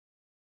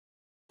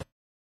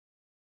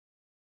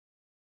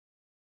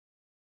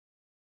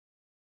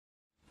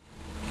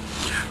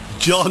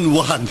John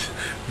 1,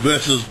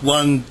 verses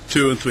 1,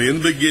 2 and 3. In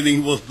the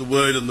beginning was the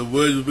Word, and the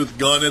Word was with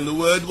God, and the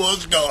Word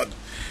was God.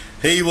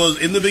 He was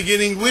in the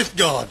beginning with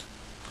God.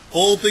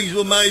 All things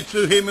were made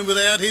through him, and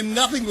without him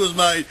nothing was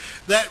made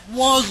that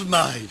was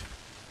made.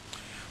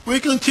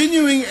 We're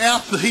continuing our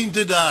theme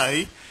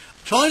today,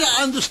 trying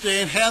to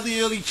understand how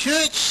the early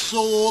church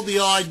saw the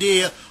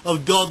idea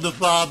of God the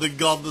Father,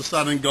 God the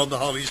Son, and God the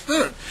Holy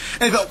Spirit.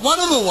 And but one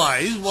of the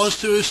ways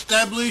was to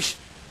establish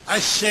a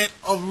set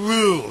of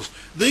rules.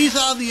 These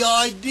are the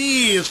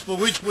ideas for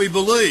which we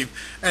believe.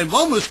 And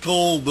one was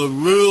called the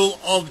rule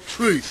of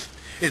truth.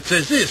 It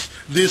says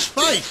this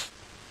faith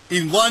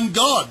in one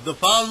God, the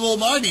Father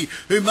Almighty,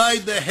 who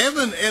made the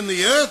heaven and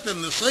the earth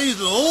and the seas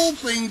and all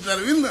things that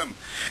are in them,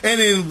 and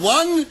in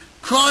one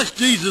Christ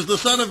Jesus, the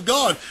Son of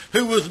God,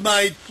 who was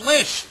made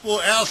flesh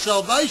for our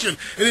salvation,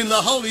 and in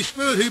the Holy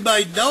Spirit, who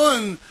made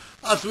known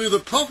through the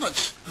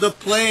prophets the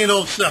plan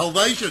of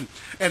salvation.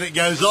 And it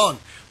goes on.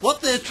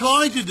 What they're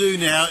trying to do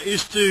now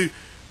is to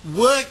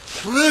work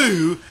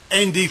through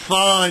and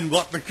define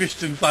what the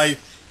Christian faith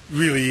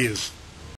really is.